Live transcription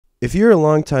If you're a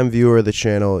longtime viewer of the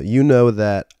channel, you know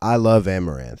that I love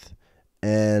Amouranth.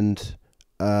 And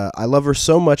I love her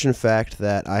so much, in fact,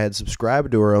 that I had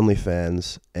subscribed to her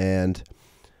OnlyFans, and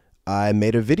I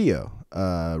made a video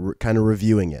kind of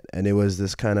reviewing it. And it was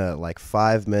this kind of like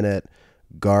 5-minute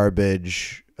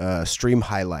garbage stream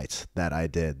highlights that I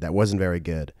did that wasn't very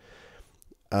good.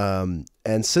 And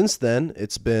since then,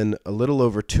 it's been a little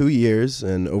over 2 years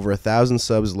and over 1,000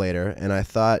 subs later, and I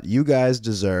thought you guys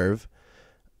deserve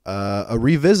a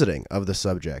revisiting of the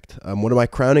subject. One of my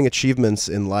crowning achievements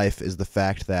in life is the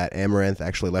fact that Amouranth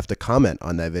actually left a comment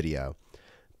on that video,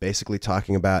 basically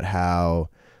talking about how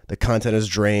the content has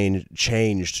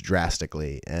changed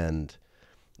drastically, and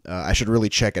I should really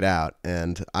check it out.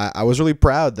 And I was really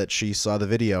proud that she saw the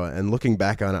video, and looking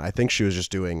back on it, I think she was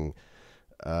just doing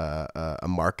a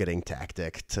marketing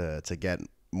tactic to get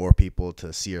more people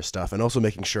to see her stuff, and also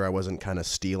making sure I wasn't kind of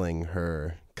stealing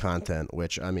her content,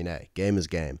 which, I mean, hey, game is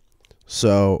game.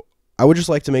 So I would just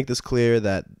like to make this clear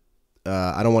that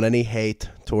I don't want any hate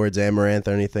towards Amouranth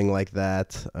or anything like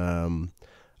that.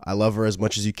 I love her as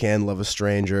much as you can, love a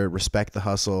stranger, respect the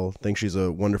hustle, think she's a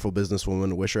wonderful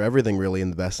businesswoman, wish her everything really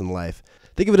in the best in life.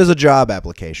 Think of it as a job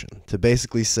application to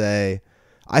basically say,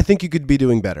 I think you could be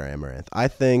doing better, Amouranth.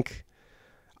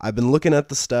 I've been looking at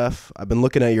the stuff, I've been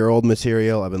looking at your old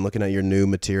material, I've been looking at your new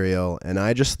material, and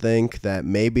I just think that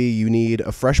maybe you need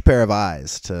a fresh pair of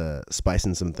eyes to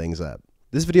spicing some things up.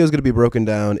 This video is going to be broken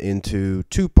down into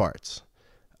 2 parts.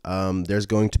 There's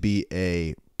going to be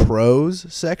a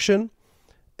pros section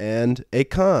and a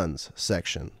cons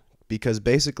section, because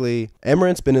basically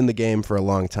Amouranth's been in the game for a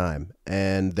long time,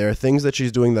 and there are things that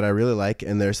she's doing that I really like,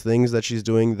 and there's things that she's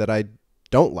doing that I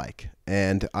don't like,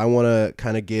 and I want to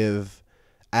kind of give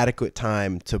adequate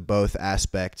time to both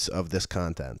aspects of this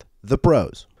content. The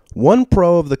pros. One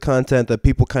pro of the content that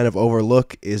people kind of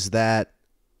overlook is that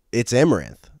it's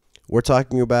Amouranth. We're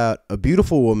talking about a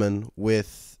beautiful woman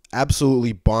with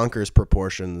absolutely bonkers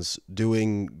proportions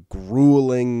doing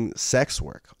grueling sex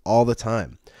work all the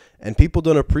time. And people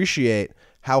don't appreciate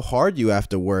how hard you have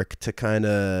to work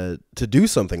to do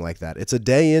something like that. It's a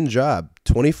day-in job,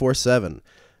 24/7,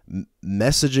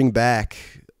 messaging back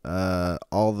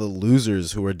all the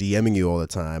losers who are DMing you all the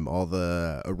time, all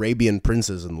the Arabian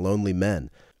princes and lonely men.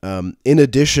 In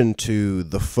addition to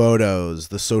the photos,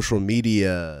 the social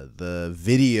media, the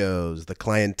videos, the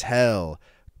clientele,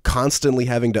 constantly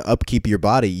having to upkeep your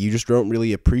body, you just don't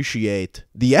really appreciate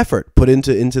the effort put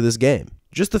into this game.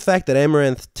 Just the fact that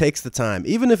Amouranth takes the time,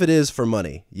 even if it is for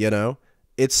money, you know,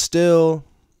 it's still,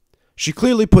 she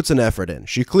clearly puts an effort in.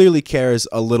 She clearly cares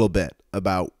a little bit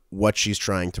about what she's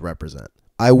trying to represent.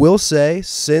 I will say,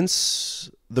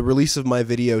 since the release of my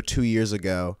video 2 years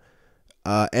ago,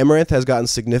 Amouranth has gotten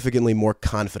significantly more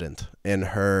confident in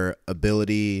her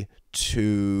ability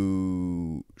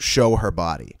to show her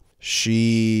body.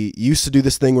 She used to do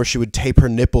this thing where she would tape her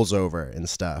nipples over and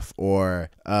stuff, or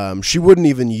she wouldn't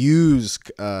even use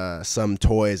some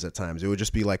toys at times. It would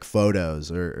just be like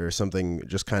photos or something,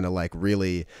 just kind of like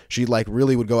really, she like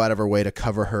really would go out of her way to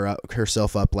cover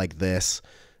herself up like this.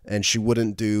 And she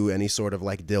wouldn't do any sort of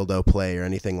like dildo play or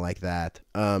anything like that.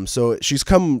 So she's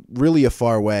come really a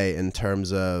far way in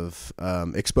terms of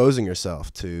exposing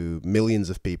herself to millions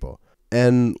of people.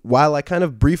 And while I kind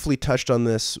of briefly touched on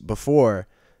this before,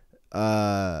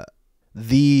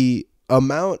 the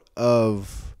amount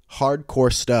of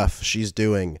hardcore stuff she's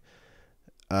doing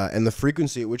and the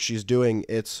frequency at which she's doing,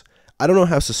 I don't know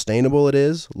how sustainable it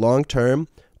is long term,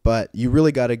 but you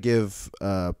really got to give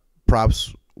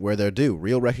props where they're due.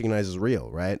 Real recognizes real,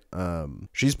 right?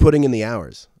 She's putting in the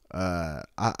hours.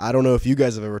 I don't know if you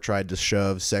guys have ever tried to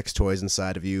shove sex toys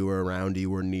inside of you or around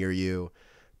you or near you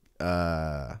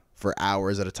for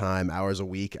hours at a time, hours a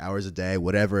week, hours a day,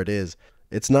 whatever it is.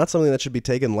 It's not something that should be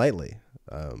taken lightly.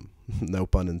 No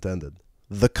pun intended.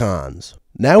 The cons.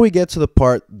 Now we get to the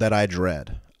part that I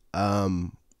dread.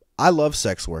 I love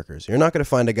sex workers. You're not going to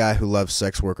find a guy who loves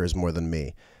sex workers more than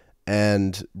me.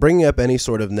 And bringing up any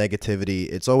sort of negativity,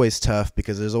 it's always tough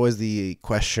because there's always the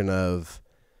question of,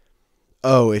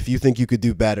 oh, if you think you could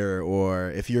do better, or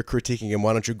if you're critiquing him,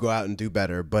 why don't you go out and do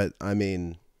better? But, I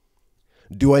mean,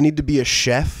 do I need to be a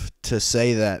chef to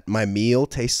say that my meal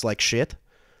tastes like shit?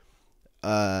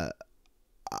 I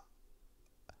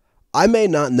may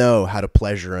not know how to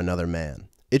pleasure another man.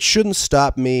 It shouldn't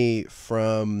stop me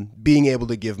from being able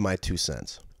to give my 2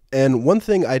 cents. And one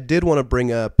thing I did want to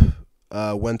bring up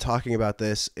when talking about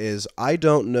this is I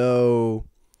don't know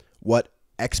what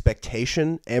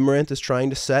expectation Amouranth is trying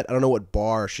to set. I don't know what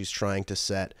bar she's trying to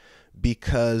set,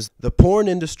 because the porn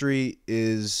industry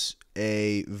is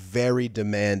a very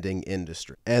demanding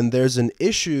industry. And there's an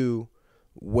issue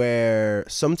where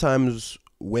sometimes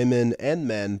women and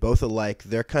men, both alike,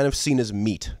 they're kind of seen as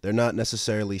meat. They're not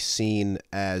necessarily seen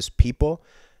as people.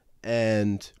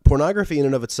 And pornography in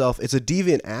and of itself, it's a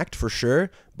deviant act for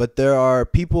sure, but there are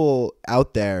people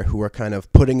out there who are kind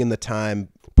of putting in the time,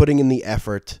 putting in the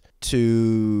effort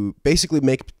to basically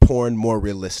make porn more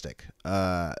realistic.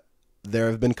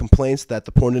 There have been complaints that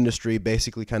the porn industry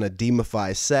basically kind of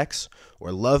demifies sex,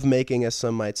 or lovemaking, as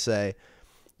some might say.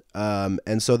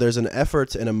 And so there's an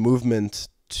effort and a movement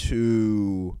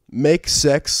to make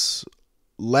sex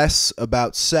less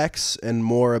about sex and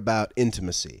more about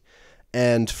intimacy.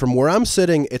 And from where I'm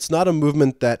sitting, it's not a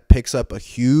movement that picks up a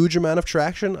huge amount of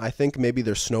traction. I think maybe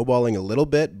they're snowballing a little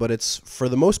bit, but it's for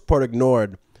the most part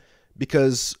ignored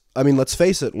because, I mean, let's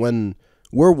face it, when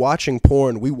we're watching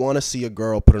porn, we want to see a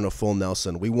girl put in a full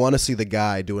Nelson. We want to see the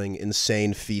guy doing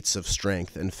insane feats of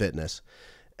strength and fitness.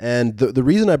 And the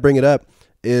reason I bring it up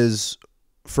is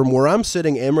from where I'm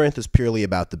sitting, Amouranth is purely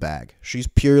about the bag. She's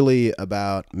purely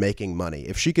about making money.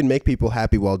 If she can make people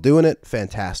happy while doing it,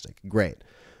 fantastic, great.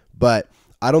 But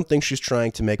I don't think she's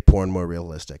trying to make porn more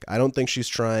realistic. I don't think she's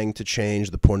trying to change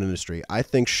the porn industry. I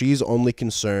think she's only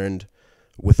concerned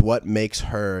with what makes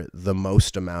her the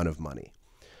most amount of money.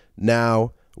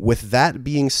 Now, with that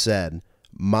being said,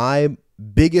 my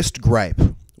biggest gripe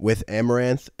with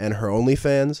Amouranth and her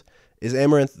OnlyFans is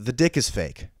Amouranth, the dick is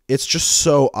fake. It's just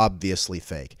so obviously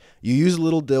fake. You use a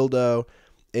little dildo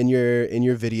in your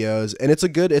videos, and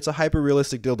it's a hyper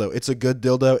realistic dildo. It's a good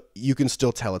dildo. You can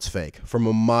still tell it's fake. From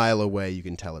a mile away, you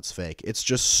can tell it's fake. It's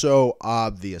just so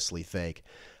obviously fake.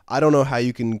 I don't know how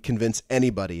you can convince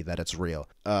anybody that it's real.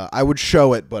 I would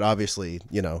show it, but obviously,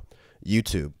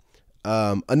 YouTube.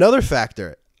 Another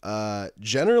factor,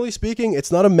 generally speaking,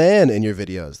 it's not a man in your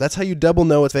videos. That's how you double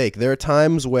know it's fake. There are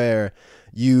times where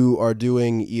you are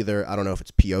doing either, I don't know if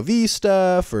it's POV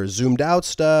stuff or zoomed out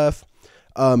stuff.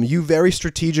 You very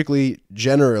strategically,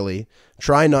 generally,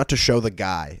 try not to show the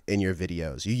guy in your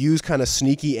videos. You use kind of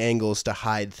sneaky angles to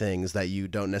hide things that you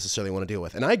don't necessarily want to deal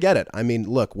with. And I get it. I mean,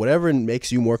 look, whatever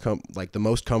makes you more the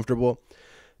most comfortable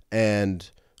and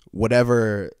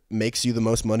whatever makes you the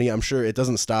most money, I'm sure it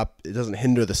doesn't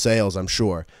hinder the sales, I'm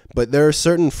sure. But there are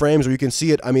certain frames where you can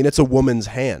see it. I mean, it's a woman's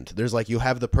hand. There's you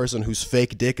have the person whose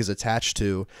fake dick is attached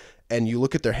to, and you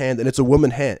look at their hand, and it's a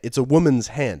woman's hand. It's a woman's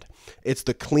hand. It's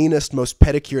the cleanest, most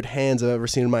pedicured hands I've ever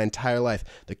seen in my entire life.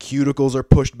 The cuticles are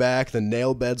pushed back. The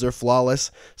nail beds are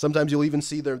flawless. Sometimes you'll even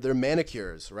see their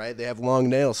manicures, right? They have long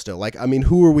nails still. I mean,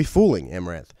 who are we fooling,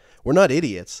 Amouranth? We're not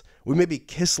idiots. We may be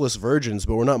kissless virgins,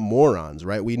 but we're not morons,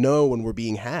 right? We know when we're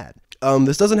being had.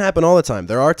 This doesn't happen all the time.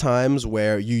 There are times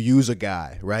where you use a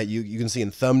guy, right? You can see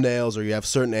in thumbnails, or you have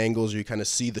certain angles where you kind of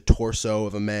see the torso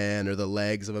of a man or the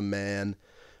legs of a man.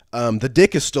 The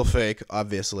dick is still fake,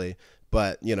 obviously,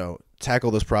 but,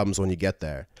 tackle those problems when you get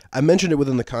there. I mentioned it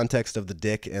within the context of the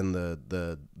dick and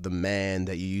the man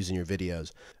that you use in your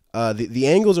videos. The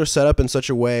angles are set up in such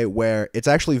a way where it's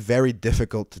actually very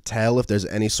difficult to tell if there's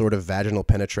any sort of vaginal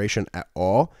penetration at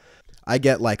all. I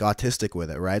get autistic with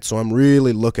it, right? So I'm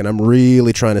really looking, I'm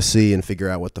really trying to see and figure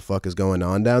out what the fuck is going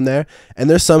on down there. And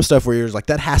there's some stuff where you're just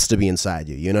that has to be inside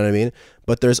you, you know what I mean?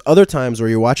 But there's other times where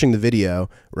you're watching the video,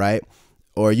 right?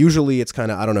 Or usually it's kind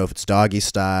of, I don't know if it's doggy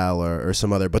style or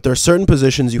some other, but there are certain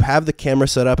positions you have the camera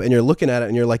set up and you're looking at it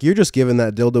and you're just giving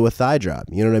that dildo a thigh job.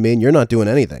 You know what I mean? You're not doing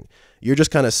anything. You're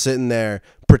just kind of sitting there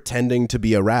pretending to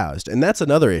be aroused. And that's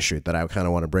another issue that I kind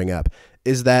of want to bring up,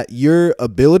 is that your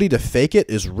ability to fake it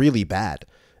is really bad.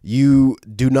 You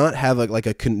do not have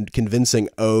a convincing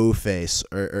O face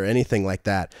or anything like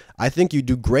that. I think you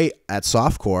do great at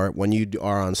softcore when you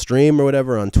are on stream or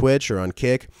whatever, on Twitch or on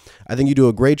Kick. I think you do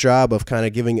a great job of kind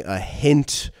of giving a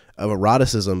hint of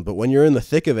eroticism, but when you're in the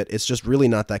thick of it, it's just really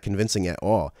not that convincing at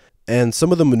all. And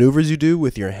some of the maneuvers you do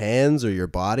with your hands or your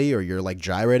body, or you're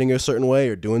gyrating a certain way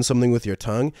or doing something with your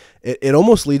tongue, it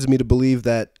almost leads me to believe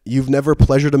that you've never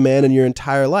pleasured a man in your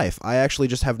entire life. I actually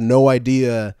just have no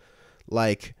idea.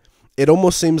 It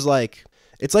almost seems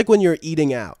it's like when you're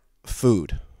eating out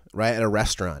food, right, at a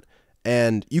restaurant,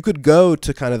 and you could go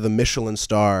to kind of the Michelin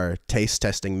star taste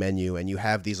testing menu and you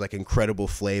have these incredible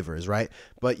flavors, right?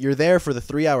 But you're there for the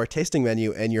 3-hour tasting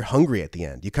menu and you're hungry at the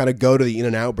end. You kind of go to the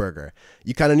In-N-Out burger.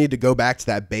 You kind of need to go back to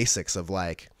that basics of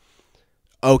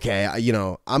okay,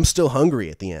 I'm still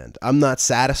hungry at the end. I'm not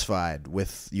satisfied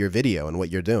with your video and what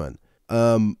you're doing.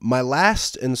 My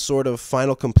last and sort of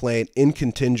final complaint in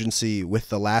contingency with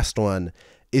the last one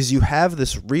is you have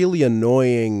this really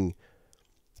annoying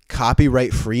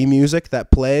copyright free music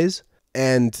that plays,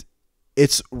 and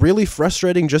it's really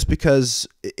frustrating just because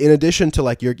in addition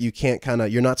to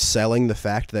you're not selling the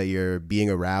fact that you're being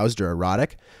aroused or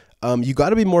erotic, you got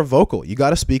to be more vocal. You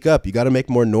got to speak up. You got to make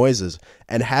more noises.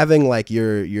 And having like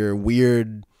your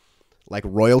weird like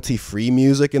royalty free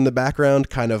music in the background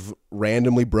kind of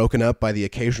randomly broken up by the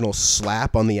occasional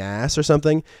slap on the ass or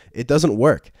something, it doesn't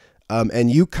work. And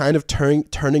you kind of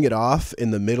turning it off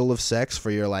in the middle of sex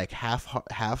for your like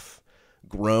half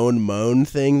groan moan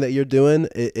thing that you're doing,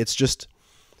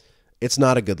 it's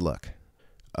not a good look.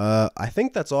 I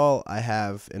think that's all I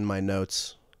have in my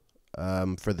notes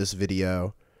for this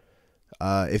video.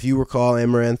 If you recall,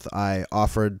 Amouranth, I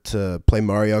offered to play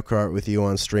Mario Kart with you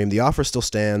on stream. The offer still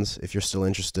stands if you're still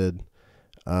interested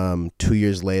 2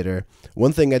 years later.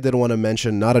 One thing I did want to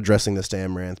mention, not addressing this to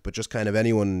Amouranth, but just kind of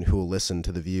anyone who will listen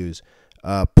to the views,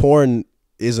 porn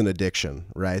is an addiction,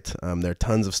 right? There are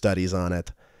tons of studies on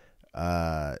it.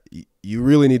 You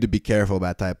really need to be careful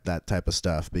about that type of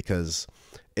stuff, because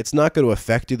it's not going to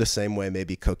affect you the same way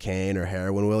maybe cocaine or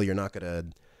heroin will. You're not going to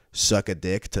suck a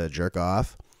dick to jerk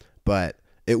off, but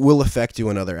it will affect you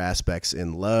in other aspects,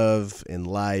 in love, in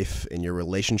life, in your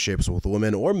relationships with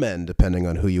women or men, depending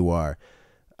on who you are.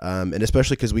 And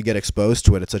especially because we get exposed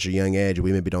to it at such a young age,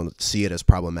 we maybe don't see it as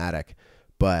problematic,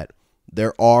 but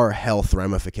there are health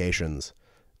ramifications.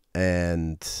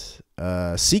 And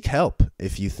seek help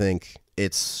if you think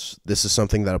this is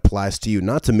something that applies to you.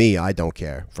 Not to me, I don't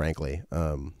care, frankly.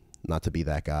 Not to be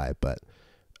that guy, but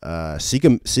seek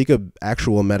a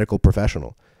actual medical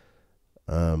professional.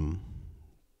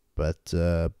 But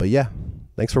yeah,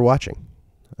 thanks for watching.